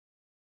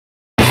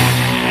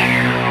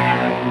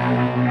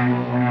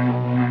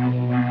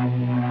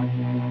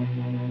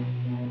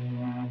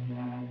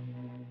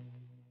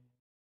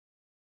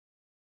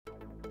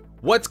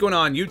What's going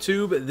on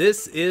YouTube?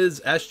 This is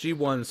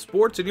SG1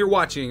 Sports and you're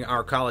watching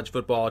our college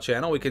football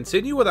channel. We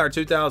continue with our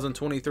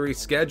 2023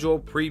 schedule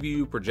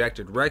preview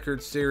projected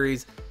records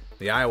series.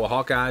 The Iowa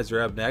Hawkeyes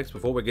are up next.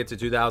 Before we get to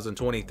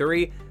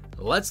 2023,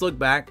 let's look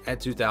back at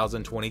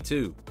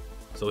 2022.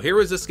 So here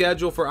is the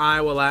schedule for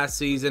Iowa last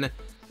season.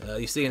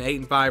 You see an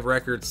 8-5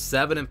 record,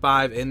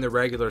 7-5 in the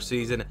regular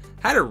season.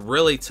 Had a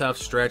really tough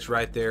stretch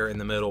right there in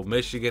the middle.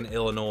 Michigan,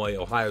 Illinois,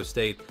 Ohio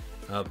State.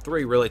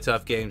 Three really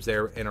tough games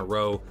there in a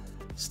row.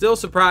 Still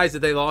surprised that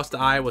they lost to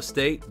Iowa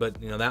State,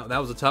 but you know that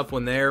was a tough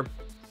one there.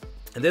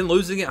 And then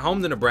losing at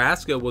home to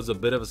Nebraska was a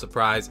bit of a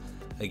surprise,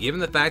 given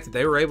the fact that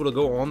they were able to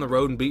go on the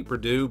road and beat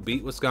Purdue,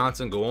 beat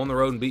Wisconsin, go on the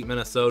road and beat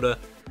Minnesota.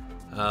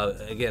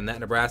 Again,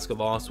 that Nebraska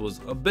loss was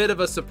a bit of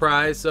a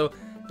surprise. So,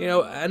 you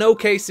know, an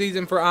okay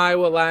season for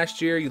Iowa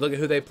last year. You look at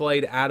who they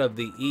played out of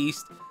the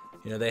East.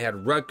 You know, they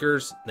had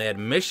Rutgers, they had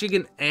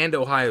Michigan and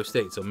Ohio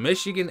State. So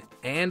Michigan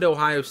and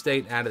Ohio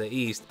State out of the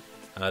East.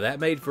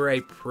 That made for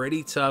a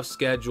pretty tough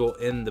schedule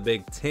in the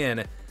Big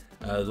Ten.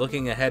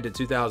 Looking ahead to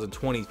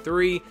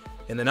 2023,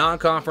 in the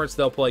non-conference,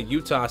 they'll play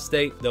Utah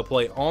State. They'll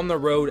play on the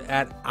road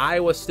at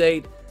Iowa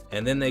State,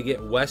 and then they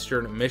get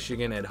Western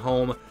Michigan at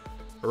home.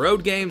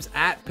 Road games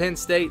at Penn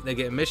State, they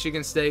get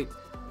Michigan State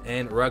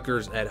and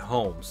Rutgers at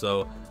home.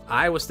 So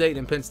Iowa State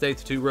and Penn State,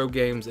 the two road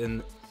games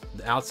in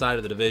outside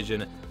of the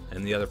division,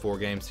 and the other four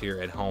games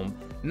here at home.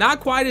 Not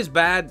quite as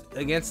bad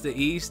against the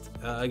East.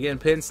 Again,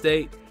 Penn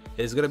State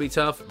is going to be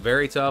tough,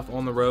 very tough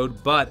on the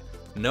road, but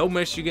no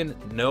Michigan,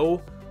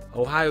 no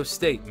Ohio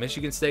State.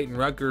 Michigan State and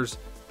Rutgers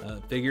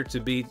figure to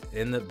be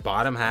in the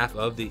bottom half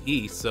of the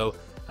East. So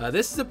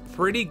this is a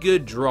pretty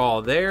good draw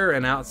there,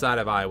 and outside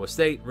of Iowa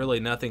State, really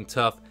nothing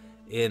tough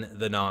in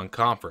the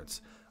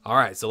non-conference. All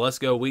right, so let's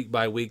go week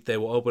by week. They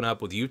will open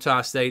up with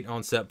Utah State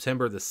on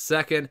September the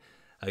 2nd,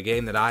 a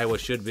game that Iowa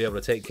should be able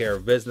to take care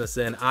of business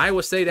in.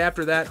 Iowa State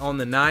after that on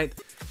the 9th.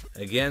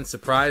 Again,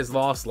 surprise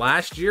loss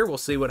last year. We'll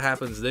see what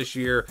happens this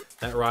year.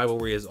 That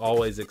rivalry is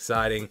always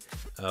exciting.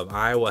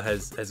 Iowa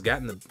has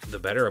gotten the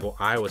better of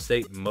Iowa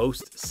State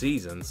most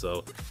seasons,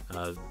 so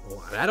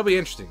that'll be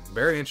interesting.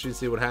 Very interesting to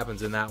see what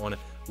happens in that one.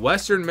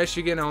 Western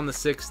Michigan on the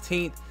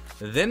 16th.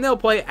 Then they'll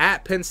play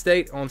at Penn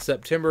State on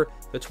September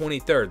the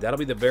 23rd. That'll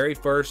be the very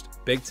first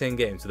Big Ten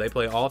game. So they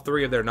play all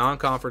three of their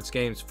non-conference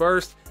games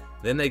first.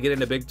 Then they get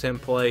into Big Ten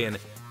play, and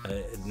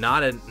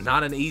not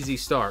an easy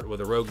start with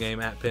a road game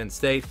at Penn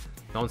State.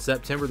 On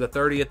September the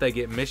 30th, they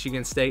get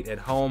Michigan State at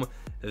home,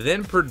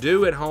 then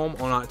Purdue at home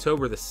on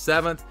October the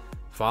 7th.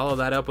 Follow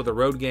that up with a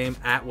road game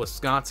at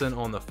Wisconsin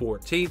on the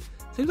 14th.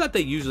 Seems like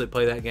they usually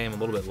play that game a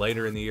little bit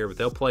later in the year, but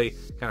they'll play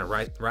kind of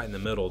right in the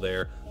middle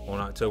there on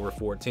October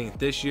 14th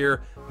this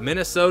year.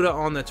 Minnesota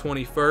on the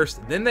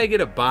 21st. Then they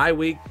get a bye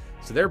week,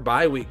 so their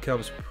bye week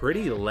comes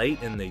pretty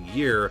late in the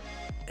year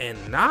and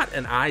not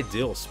an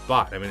ideal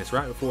spot. I mean, it's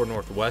right before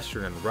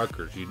Northwestern and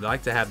Rutgers. You'd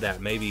like to have that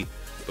maybe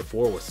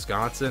before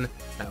Wisconsin.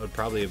 That would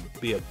probably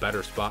be a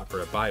better spot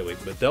for a bye week.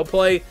 But they'll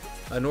play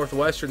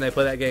Northwestern. They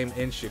play that game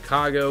in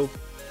Chicago.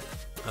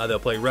 They'll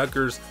play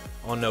Rutgers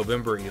on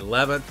November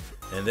 11th.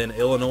 And then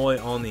Illinois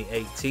on the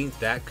 18th.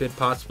 That could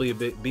possibly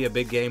be a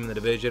big game in the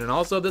division. And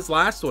also this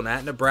last one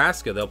at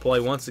Nebraska. They'll play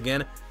once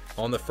again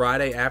on the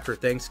Friday after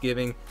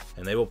Thanksgiving.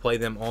 And they will play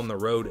them on the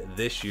road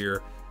this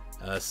year.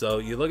 So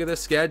you look at the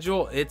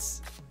schedule.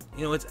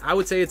 I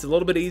would say it's a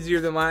little bit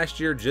easier than last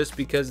year just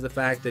because of the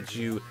fact that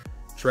you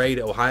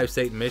trade Ohio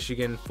State and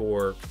Michigan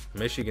for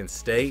Michigan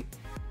State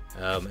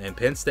and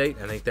Penn State.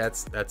 I think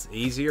that's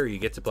easier. You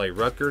get to play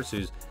Rutgers,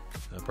 who's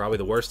probably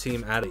the worst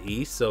team out of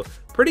East. So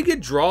pretty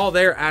good draw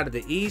there out of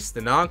the East.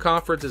 The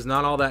non-conference is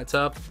not all that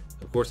tough.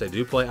 Of course, they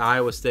do play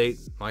Iowa State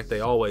like they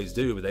always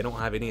do, but they don't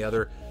have any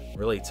other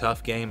really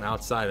tough game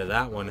outside of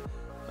that one.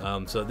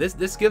 So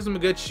this gives them a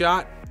good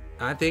shot,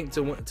 I think,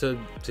 to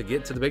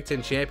get to the Big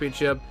Ten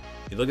championship.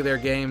 You look at their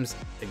games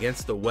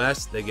against the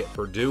West, they get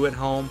Purdue at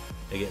home,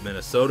 they get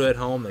Minnesota at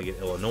home, they get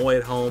Illinois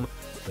at home.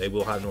 They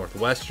will have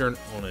Northwestern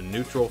on a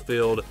neutral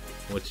field,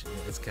 which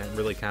is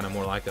really kind of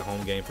more like a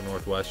home game for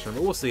Northwestern,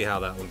 but we'll see how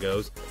that one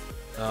goes.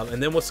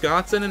 And then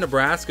Wisconsin and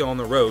Nebraska on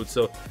the road.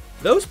 So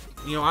those,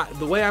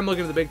 the way I'm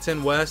looking at the Big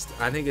Ten West,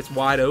 I think it's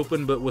wide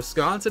open, but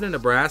Wisconsin and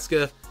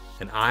Nebraska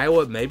and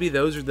Iowa, maybe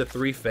those are the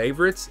three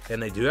favorites,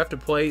 and they do have to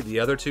play the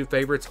other two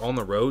favorites on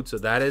the road, so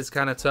that is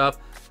kind of tough.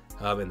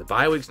 And the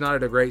bye week's not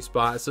at a great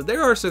spot. So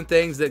there are some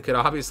things that could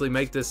obviously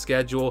make this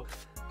schedule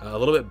a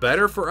little bit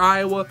better for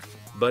Iowa.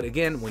 But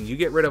again, when you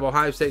get rid of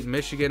Ohio State and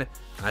Michigan,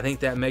 I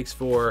think that makes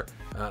for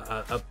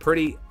a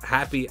pretty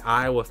happy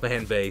Iowa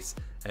fan base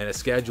and a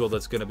schedule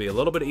that's going to be a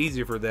little bit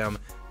easier for them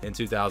in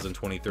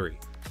 2023.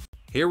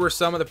 Here were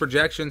some of the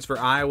projections for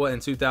Iowa in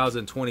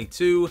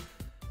 2022.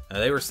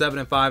 They were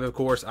 7-5, of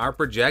course. Our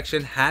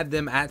projection had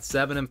them at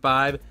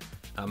 7-5.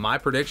 My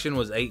prediction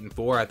was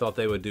 8-4. I thought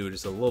they would do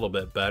just a little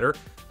bit better.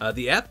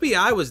 The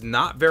FBI was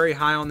not very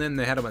high on them.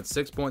 They had them at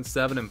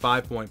 6.7 and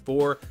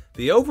 5.4.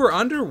 The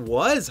over/under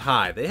was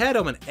high. They had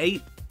them at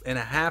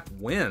 8.5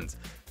 wins.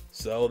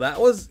 So that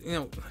was,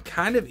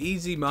 kind of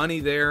easy money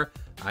there.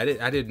 I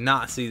did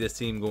not see this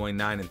team going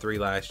 9-3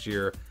 last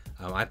year.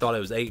 I thought it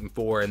was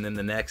 8-4, and then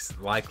the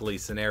next likely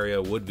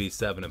scenario would be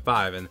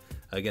 7-5. And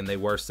again, they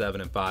were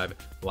 7-5,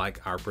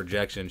 like our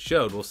projection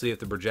showed. We'll see if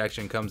the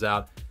projection comes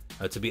out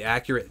to be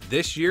accurate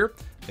this year.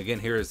 Again,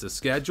 here is the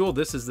schedule.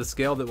 This is the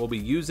scale that we'll be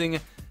using.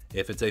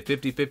 If it's a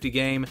 50-50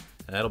 game,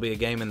 that'll be a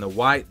game in the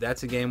white.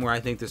 That's a game where I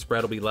think the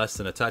spread will be less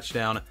than a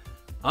touchdown.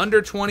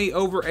 Under 20,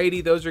 over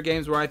 80, those are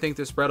games where I think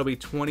the spread will be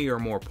 20 or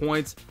more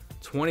points.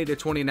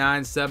 20-29,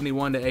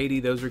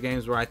 71-80, those are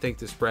games where I think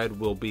the spread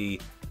will be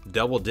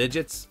double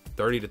digits.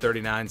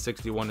 30-39,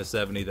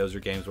 61-70, those are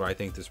games where I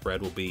think the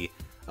spread will be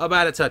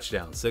about a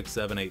touchdown, 6,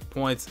 7, 8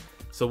 points.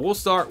 So we'll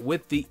start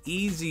with the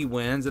easy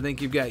wins. I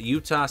think you've got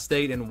Utah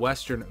State and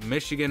Western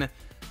Michigan.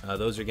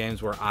 Those are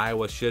games where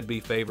Iowa should be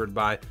favored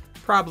by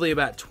probably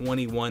about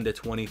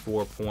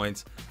 21-24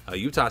 points.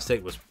 Utah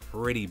State was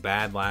pretty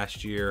bad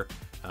last year.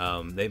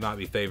 They might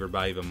be favored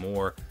by even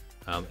more.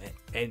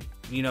 And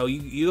you know,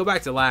 you go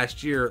back to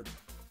last year,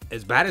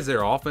 as bad as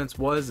their offense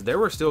was, there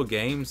were still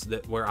games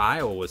where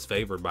Iowa was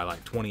favored by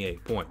like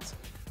 28 points.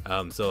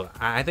 So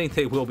I think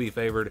they will be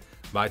favored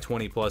by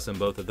 20 plus in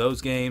both of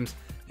those games.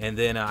 And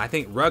then I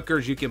think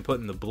Rutgers you can put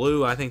in the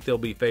blue. I think they'll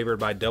be favored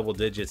by double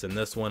digits in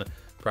this one,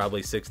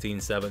 probably 16,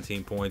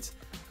 17 points.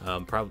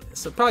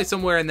 Probably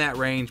somewhere in that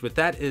range, but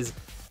that is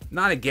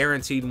not a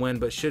guaranteed win,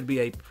 but should be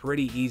a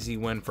pretty easy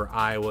win for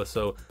Iowa.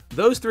 So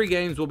those three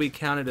games will be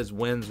counted as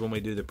wins when we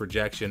do the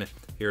projection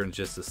here in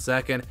just a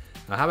second.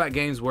 Now, how about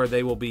games where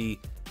they will be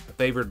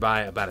favored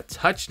by about a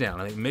touchdown?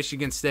 I think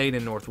Michigan State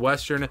and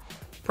Northwestern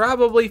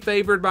probably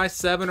favored by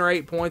 7 or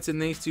 8 points in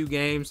these two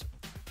games.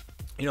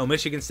 You know,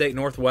 Michigan State,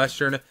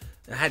 Northwestern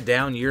had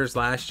down years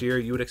last year.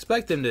 You would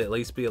expect them to at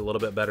least be a little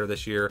bit better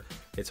this year.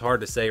 It's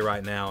hard to say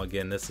right now.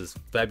 Again, this is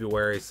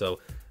February, so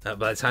by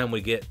the time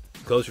we get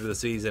closer to the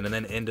season and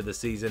then into the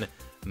season,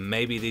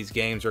 maybe these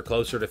games are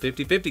closer to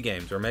 50-50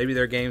 games, or maybe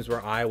they're games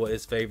where Iowa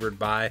is favored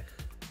by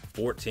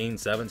 14,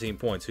 17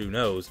 points. Who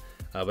knows?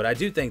 But I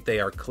do think they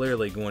are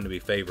clearly going to be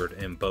favored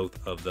in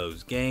both of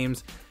those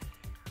games.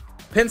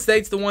 Penn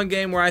State's the one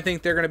game where I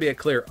think they're going to be a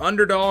clear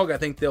underdog. I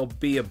think they'll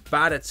be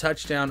about a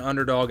touchdown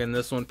underdog in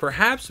this one,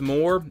 perhaps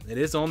more. It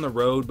is on the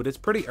road, but it's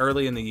pretty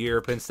early in the year.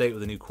 Penn State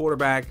with a new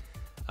quarterback.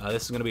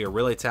 This is going to be a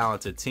really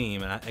talented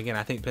team. And again,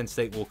 I think Penn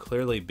State will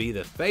clearly be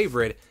the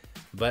favorite,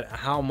 but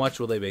how much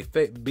will they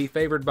be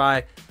favored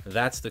by?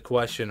 That's the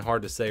question.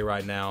 Hard to say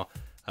right now,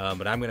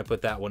 but I'm going to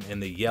put that one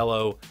in the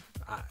yellow.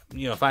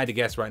 You know, if I had to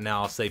guess right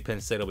now, I'll say Penn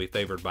State will be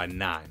favored by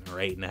 9 or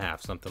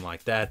 8.5, something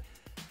like that.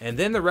 And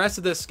then the rest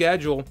of the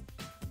schedule,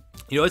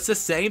 you know, it's the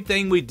same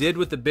thing we did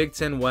with the Big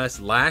Ten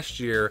West last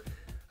year,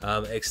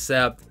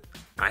 except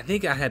I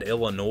think I had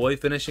Illinois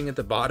finishing at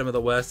the bottom of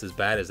the West, as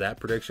bad as that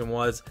prediction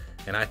was,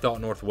 and I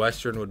thought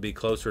Northwestern would be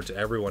closer to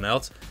everyone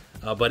else.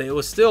 But it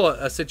was still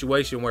a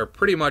situation where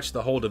pretty much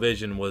the whole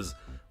division was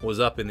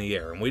up in the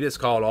air, and we just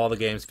called all the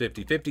games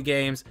 50-50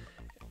 games.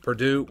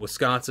 Purdue,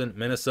 Wisconsin,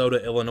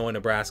 Minnesota, Illinois,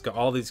 Nebraska,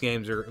 all these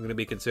games are going to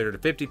be considered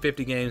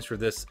 50-50 games for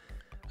this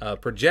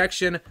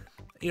projection.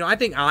 You know, I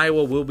think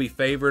Iowa will be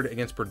favored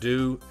against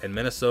Purdue and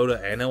Minnesota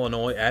and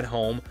Illinois at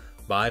home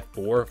by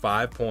 4 or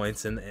 5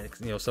 points and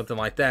you know, something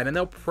like that. And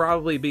they'll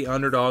probably be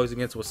underdogs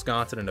against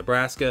Wisconsin and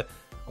Nebraska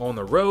on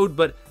the road,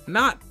 but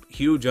not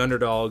huge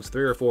underdogs,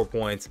 3 or 4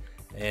 points.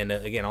 And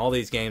again, all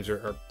these games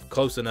are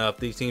close enough.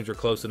 These teams are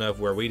close enough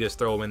where we just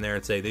throw them in there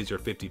and say these are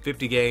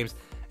 50-50 games.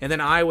 And then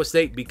Iowa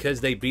State,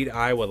 because they beat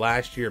Iowa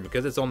last year,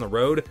 because it's on the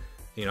road,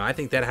 you know, I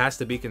think that has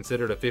to be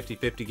considered a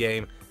 50-50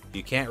 game.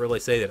 You can't really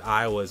say that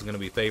Iowa is going to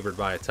be favored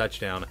by a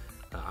touchdown.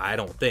 I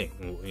don't think.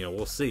 You know,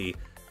 we'll see.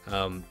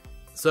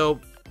 So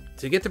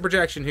to get the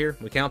projection here,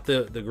 we count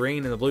the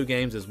green and the blue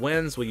games as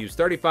wins. We use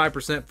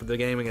 35% for the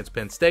game against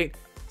Penn State,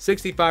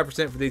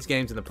 65% for these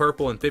games in the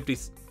purple, and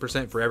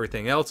 50% for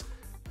everything else.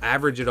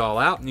 Average it all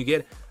out, and you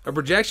get a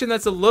projection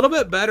that's a little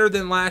bit better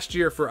than last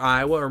year for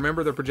Iowa.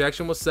 Remember, the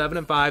projection was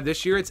 7-5.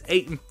 This year, it's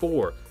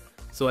 8-4.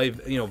 So a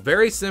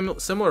very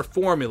similar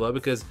formula,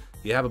 because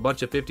you have a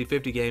bunch of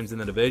 50-50 games in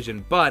the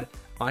division. But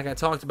like I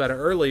talked about it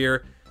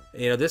earlier,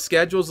 you know, this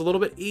schedule is a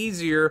little bit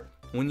easier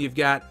when you've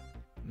got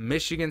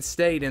Michigan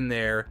State in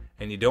there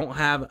and you don't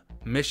have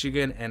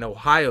Michigan and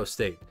Ohio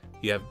State.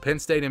 You have Penn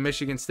State and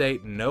Michigan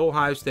State, no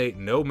Ohio State,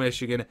 no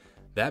Michigan.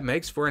 That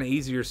makes for an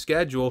easier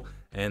schedule,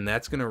 and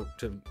that's going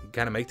to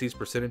kind of make these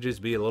percentages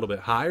be a little bit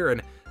higher,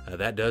 and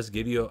that does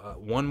give you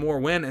one more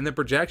win in the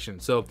projection.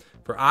 So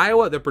for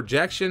Iowa, the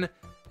projection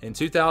in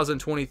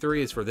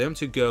 2023 is for them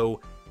to go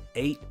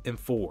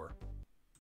 8-4.